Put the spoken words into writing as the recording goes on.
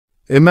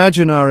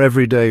Imagine our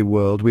everyday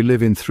world. We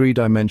live in 3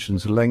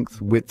 dimensions: length,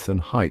 width,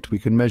 and height. We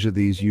can measure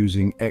these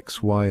using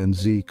X, Y, and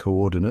Z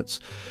coordinates.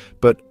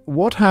 But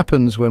what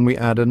happens when we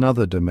add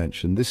another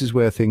dimension? This is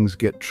where things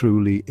get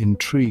truly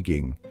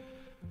intriguing.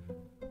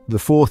 The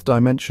 4th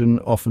dimension,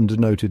 often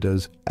denoted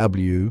as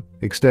ABLU,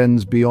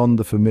 extends beyond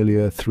the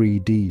familiar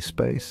 3D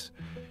space.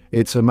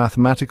 It's a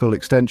mathematical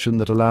extension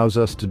that allows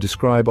us to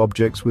describe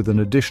objects with an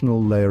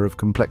additional layer of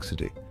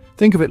complexity.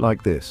 Think of it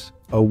like this.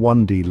 A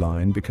 1D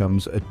line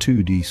becomes a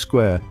 2D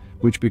square,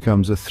 which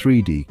becomes a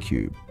 3D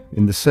cube.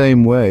 In the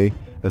same way,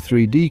 a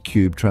 3D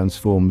cube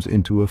transforms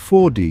into a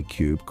 4D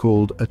cube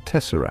called a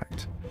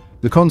tesseract.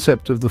 The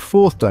concept of the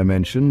 4th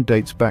dimension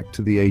dates back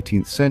to the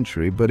 18th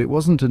century, but it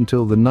wasn't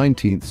until the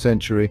 19th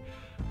century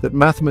that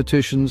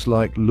mathematicians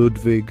like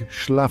Ludwig,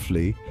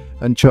 Schläfli,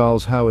 and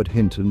Charles Howard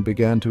Hinton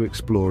began to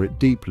explore it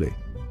deeply.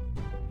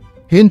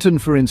 Hinton,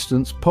 for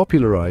instance,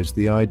 popularized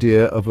the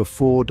idea of a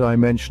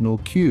 4-dimensional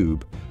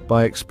cube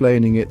by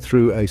explaining it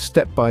through a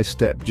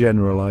step-by-step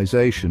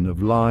generalization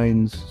of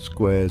lines,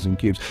 squares, and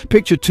cubes.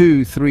 Picture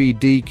 2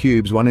 3D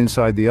cubes, one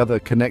inside the other,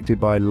 connected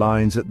by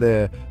lines at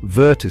their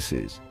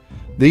vertices.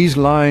 These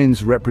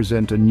lines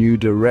represent a new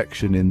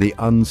direction in the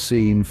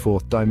unseen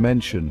 4th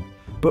dimension.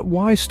 But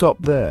why stop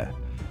there?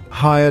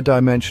 Higher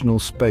dimensional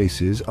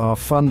spaces are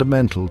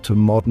fundamental to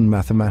modern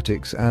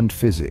mathematics and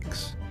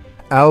physics.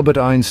 Albert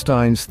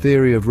Einstein's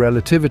theory of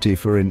relativity,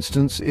 for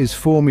instance, is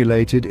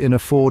formulated in a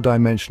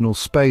 4-dimensional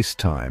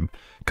space-time,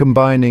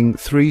 combining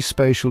 3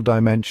 spatial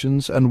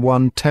dimensions and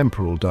 1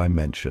 temporal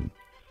dimension.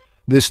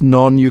 This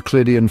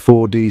non-Euclidean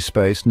 4D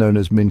space, known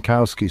as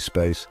Minkowski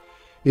space,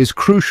 is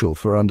crucial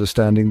for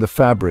understanding the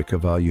fabric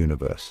of our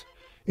universe.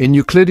 In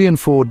Euclidean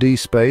 4D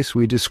space,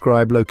 we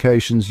describe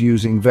locations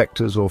using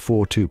vectors or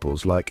 4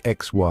 tuples like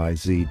x, y,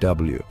 z,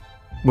 w.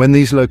 When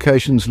these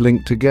locations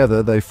link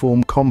together, they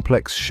form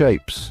complex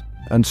shapes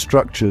and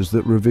structures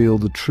that reveal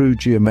the true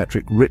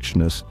geometric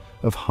richness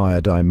of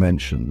higher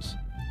dimensions.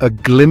 A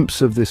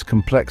glimpse of this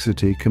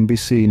complexity can be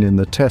seen in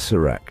the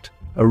tesseract,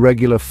 a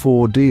regular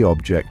 4D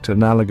object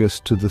analogous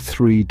to the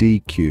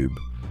 3D cube.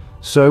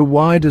 So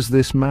why does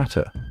this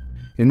matter?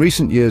 In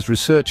recent years,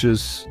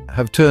 researchers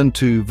have turned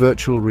to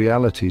virtual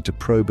reality to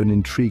probe an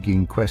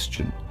intriguing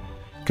question.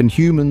 Can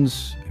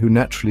humans who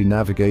naturally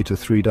navigate a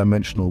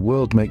 3-dimensional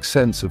world make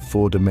sense of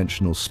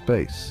 4-dimensional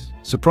space?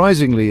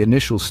 Surprisingly,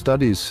 initial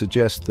studies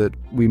suggest that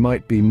we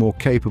might be more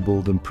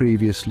capable than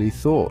previously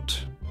thought.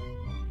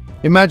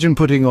 Imagine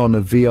putting on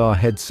a VR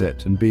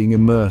headset and being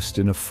immersed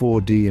in a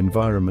 4D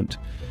environment.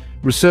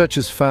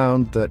 Researchers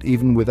found that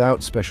even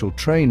without special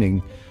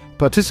training,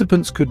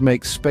 participants could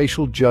make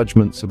spatial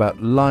judgments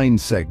about line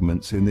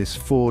segments in this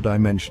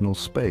 4-dimensional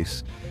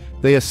space.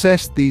 They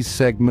assessed these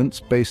segments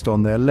based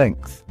on their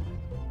length,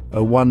 a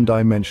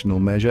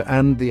 1-dimensional measure,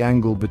 and the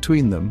angle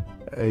between them,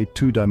 a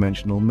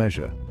 2-dimensional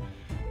measure.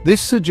 This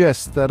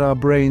suggests that our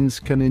brains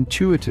can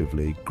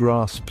intuitively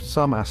grasp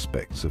some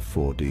aspects of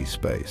 4D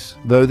space,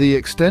 though the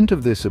extent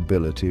of this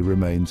ability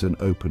remains an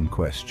open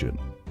question.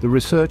 The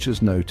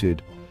researchers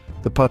noted,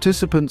 the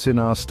participants in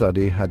our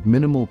study had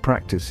minimal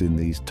practice in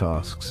these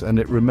tasks, and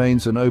it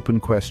remains an open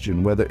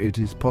question whether it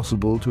is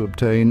possible to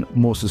obtain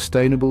more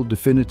sustainable,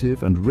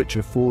 definitive, and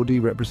richer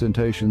 4D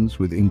representations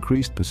with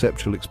increased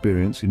perceptual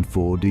experience in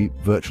 4D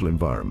virtual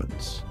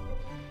environments.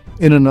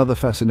 In another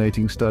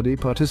fascinating study,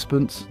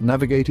 participants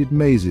navigated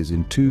mazes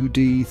in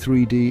 2D,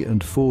 3D, and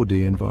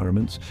 4D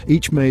environments.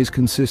 Each maze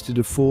consisted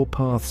of 4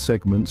 path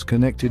segments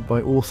connected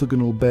by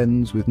orthogonal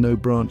bends with no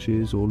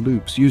branches or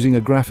loops. Using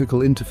a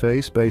graphical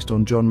interface based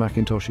on John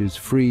McIntosh's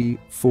free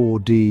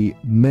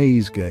 4D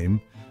maze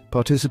game,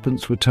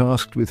 participants were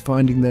tasked with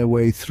finding their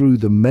way through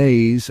the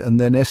maze and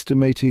then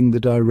estimating the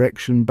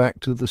direction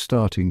back to the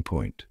starting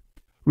point.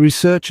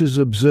 Researchers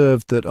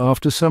observed that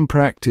after some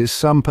practice,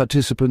 some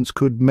participants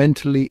could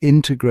mentally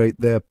integrate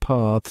their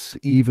paths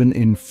even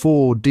in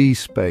 4D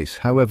space.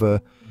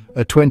 However,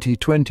 a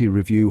 2020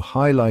 review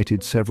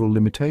highlighted several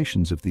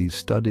limitations of these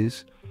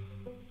studies.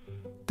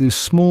 The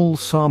small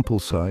sample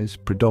size,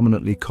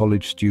 predominantly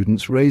college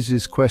students,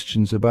 raises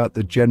questions about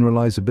the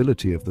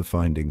generalizability of the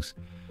findings.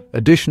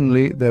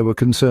 Additionally, there were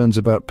concerns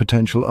about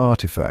potential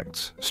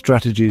artifacts,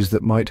 strategies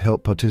that might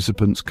help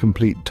participants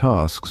complete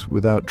tasks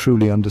without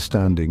truly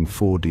understanding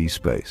 4D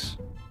space.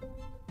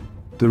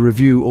 The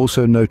review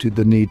also noted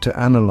the need to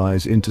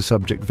analyze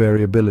inter-subject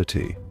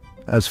variability,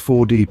 as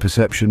 4D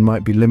perception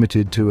might be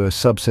limited to a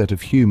subset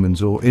of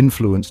humans or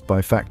influenced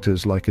by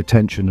factors like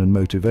attention and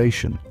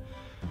motivation.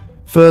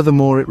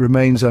 Furthermore, it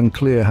remains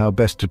unclear how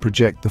best to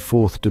project the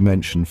 4th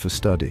dimension for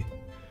study.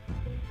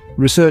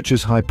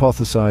 Researchers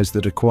hypothesized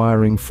that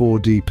acquiring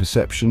 4D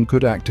perception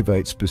could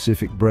activate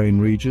specific brain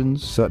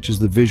regions, such as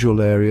the visual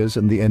areas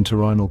and the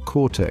entorhinal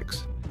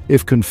cortex.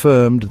 If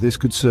confirmed, this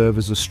could serve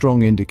as a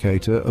strong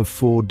indicator of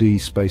 4D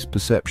space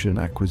perception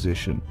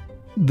acquisition.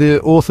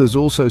 The authors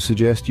also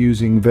suggest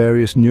using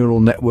various neural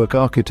network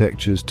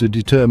architectures to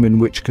determine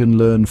which can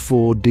learn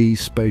 4D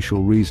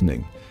spatial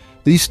reasoning.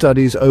 These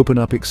studies open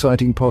up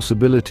exciting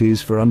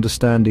possibilities for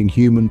understanding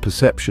human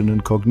perception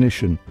and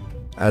cognition.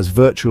 As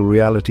virtual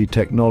reality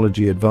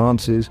technology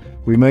advances,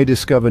 we may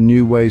discover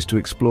new ways to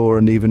explore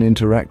and even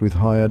interact with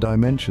higher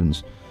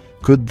dimensions.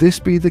 Could this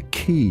be the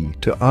key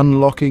to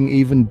unlocking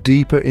even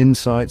deeper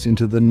insights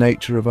into the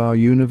nature of our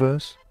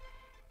universe?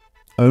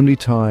 Only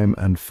time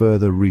and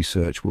further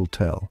research will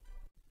tell.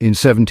 In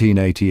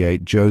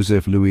 1788,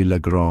 Joseph-Louis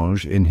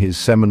Lagrange, in his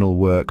seminal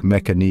work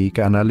Mécanique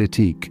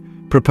analytique,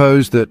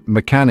 proposed that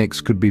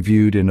mechanics could be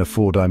viewed in a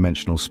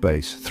four-dimensional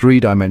space,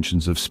 3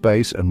 dimensions of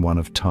space and 1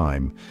 of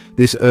time.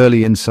 This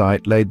early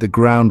insight laid the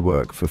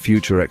groundwork for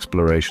future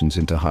explorations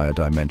into higher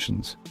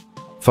dimensions.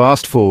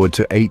 Fast forward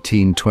to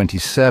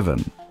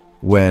 1827,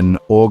 when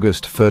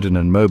August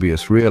Ferdinand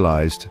Möbius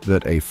realized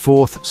that a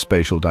 4th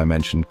spatial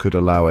dimension could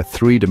allow a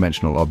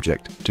 3-dimensional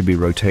object to be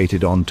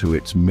rotated onto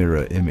its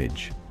mirror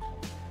image.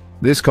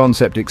 This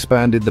concept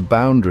expanded the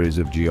boundaries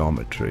of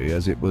geometry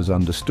as it was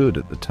understood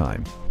at the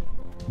time.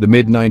 The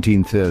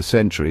mid-19th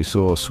century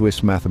saw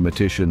Swiss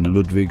mathematician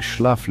Ludwig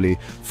Schläfli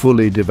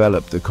fully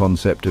develop the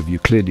concept of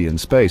Euclidean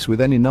space with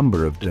any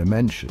number of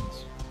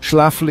dimensions.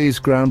 Schläfli's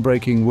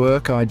groundbreaking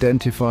work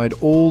identified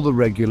all the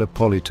regular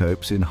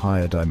polytopes in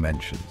higher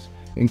dimensions,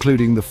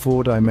 including the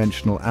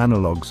 4-dimensional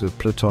analogues of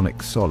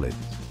Platonic solids.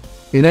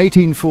 In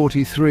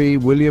 1843,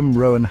 William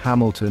Rowan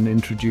Hamilton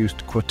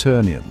introduced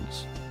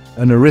quaternions,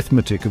 an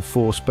arithmetic of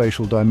 4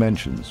 spatial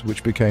dimensions,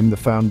 which became the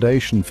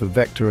foundation for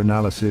vector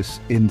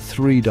analysis in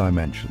 3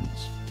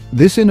 dimensions.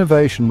 This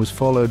innovation was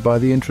followed by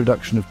the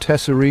introduction of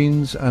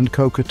tessarines and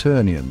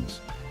coquaternions,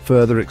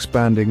 further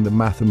expanding the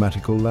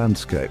mathematical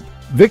landscape.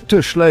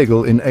 Victor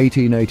Schlegel in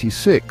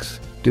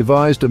 1886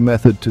 devised a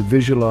method to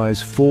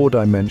visualize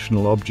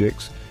 4-dimensional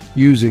objects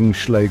using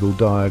Schlegel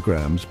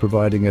diagrams,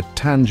 providing a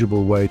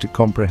tangible way to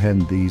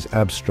comprehend these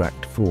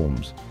abstract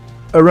forms.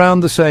 Around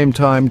the same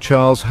time,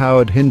 Charles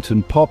Howard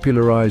Hinton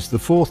popularized the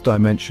 4th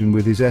dimension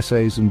with his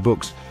essays and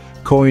books,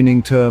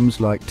 coining terms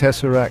like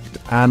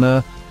tesseract,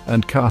 ana,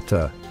 and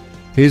kata.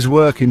 His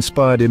work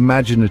inspired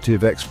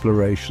imaginative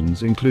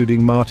explorations,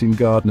 including Martin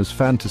Gardner's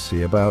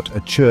fantasy about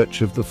a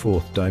church of the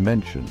 4th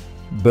dimension.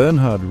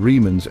 Bernhard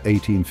Riemann's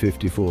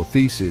 1854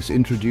 thesis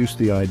introduced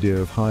the idea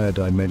of higher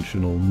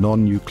dimensional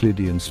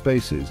non-Euclidean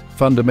spaces,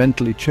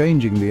 fundamentally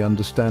changing the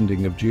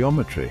understanding of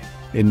geometry.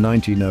 In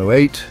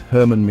 1908,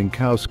 Hermann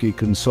Minkowski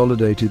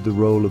consolidated the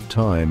role of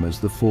time as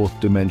the 4th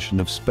dimension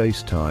of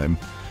spacetime,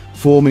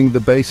 forming the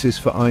basis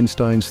for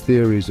Einstein's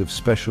theories of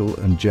special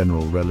and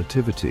general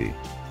relativity.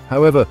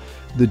 However,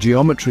 the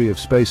geometry of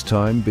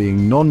spacetime,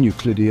 being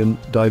non-Euclidean,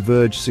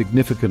 diverged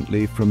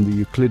significantly from the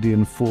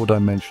Euclidean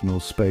 4-dimensional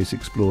space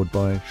explored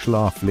by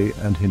Schläfli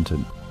and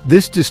Hinton.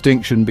 This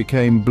distinction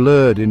became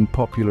blurred in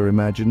popular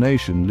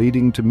imagination,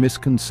 leading to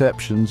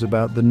misconceptions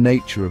about the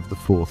nature of the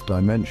 4th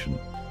dimension.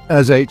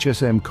 As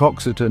H.S.M.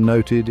 Coxeter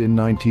noted in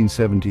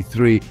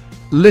 1973,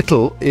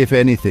 little, if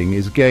anything,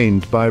 is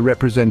gained by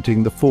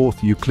representing the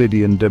 4th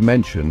Euclidean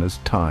dimension as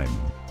time.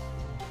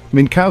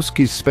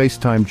 Minkowski's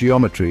spacetime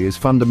geometry is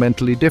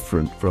fundamentally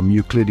different from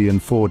Euclidean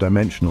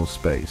 4-dimensional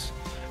space,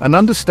 and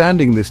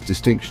understanding this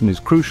distinction is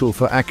crucial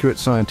for accurate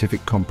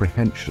scientific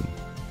comprehension.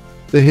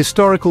 The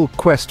historical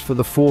quest for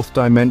the 4th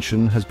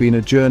dimension has been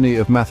a journey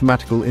of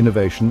mathematical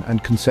innovation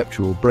and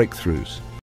conceptual breakthroughs.